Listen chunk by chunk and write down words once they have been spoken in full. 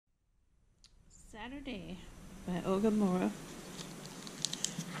Saturday by OGE MORA.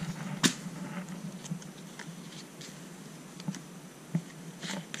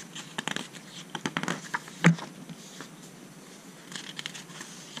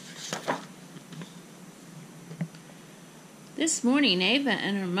 This morning, Ava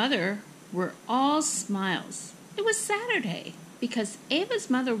and her mother were all smiles. It was Saturday because Ava's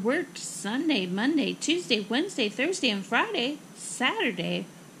mother worked Sunday, Monday, Tuesday, Wednesday, Thursday, and Friday. Saturday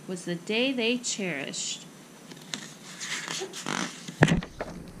was the day they cherished.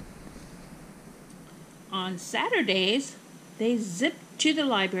 On Saturdays, they zipped to the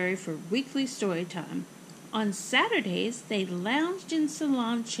library for weekly story time. On Saturdays, they lounged in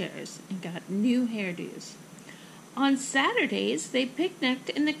salon chairs and got new hairdos. On Saturdays, they picnicked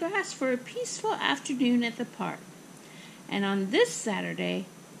in the grass for a peaceful afternoon at the park. And on this Saturday,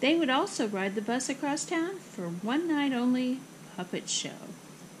 they would also ride the bus across town for one night only puppet show.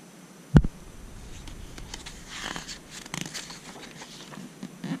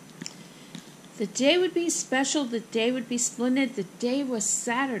 The day would be special, the day would be splendid, the day was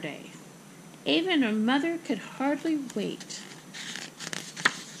Saturday. Ava and her mother could hardly wait.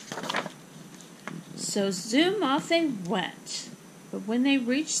 So zoom off they went. But when they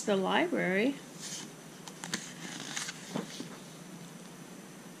reached the library,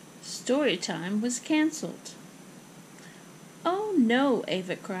 story time was canceled. "Oh no,"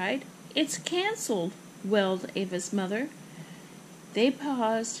 Ava cried. "It's canceled," wailed Ava's mother. They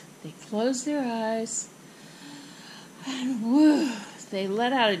paused, they closed their eyes, and whew, they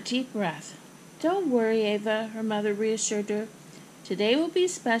let out a deep breath. "Don't worry, Ava," her mother reassured her. "Today will be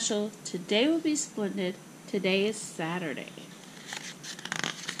special, today will be splendid, today is Saturday."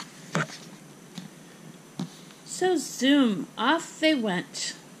 So zoom, off they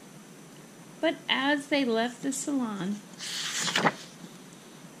went. But as they left the salon,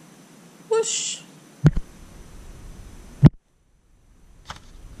 whoosh!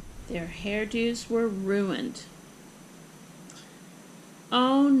 Their hairdos were ruined.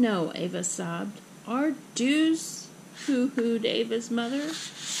 "Oh no," Ava sobbed. "Our do's," hoo-hooed Ava's mother.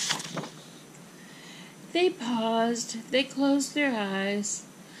 They paused, they closed their eyes,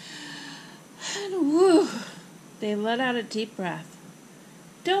 and whew, they let out a deep breath.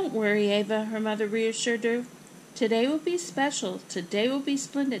 "Don't worry, Ava," her mother reassured her. "Today will be special, today will be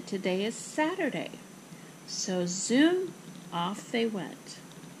splendid, today is Saturday." So zoom, off they went.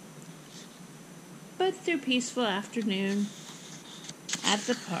 But their peaceful afternoon at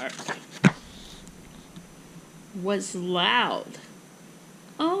the park was loud.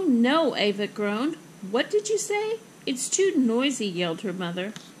 "Oh no," Ava groaned. "What did you say?" "It's too noisy," yelled her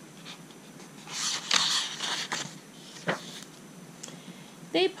mother.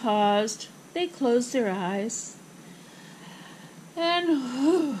 They paused, they closed their eyes, and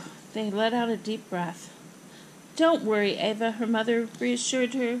whew, they let out a deep breath. "Don't worry, Ava," her mother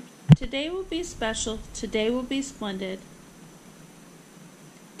reassured her. "Today will be special, today will be splendid.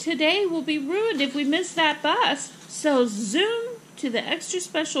 Today will be ruined if we miss that bus." So zoom to the extra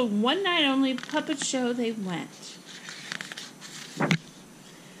special one night only puppet show they went.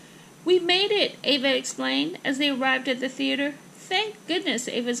 "We made it," Ava explained as they arrived at the theater. "Thank goodness,"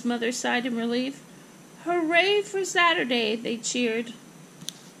 Ava's mother sighed in relief. "Hooray for Saturday," they cheered.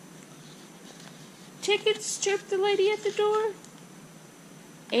 "Tickets?" chirped the lady at the door.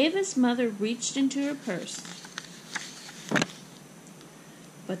 Ava's mother reached into her purse,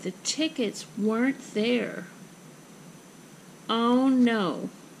 but the tickets weren't there. "Oh no,"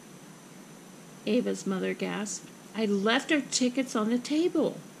 Ava's mother gasped. "I left our tickets on the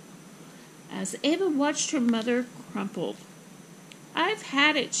table." As Ava watched her mother crumpled. "I've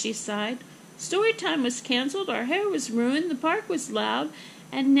had it," she sighed. "Story time was canceled, our hair was ruined, the park was loud,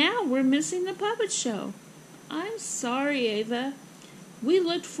 and now we're missing the puppet show. I'm sorry, Ava. We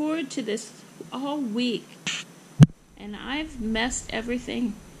looked forward to this all week, and I've messed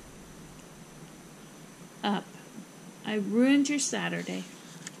everything up. I ruined your Saturday."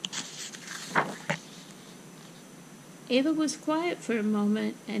 Ava was quiet for a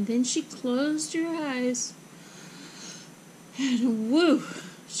moment, and then she closed her eyes, and whoo,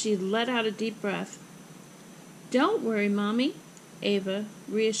 she let out a deep breath. "Don't worry, Mommy," Ava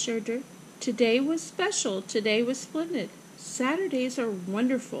reassured her. "Today was special, today was splendid. Saturdays are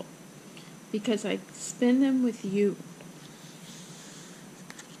wonderful because I spend them with you."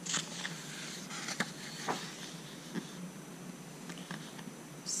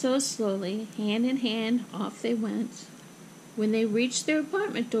 So slowly, hand in hand, off they went. When they reached their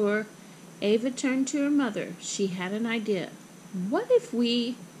apartment door, Ava turned to her mother. She had an idea. "What if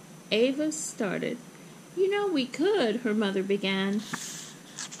we—" Ava started. "You know we could," her mother began.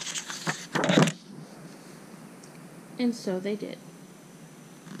 And so they did.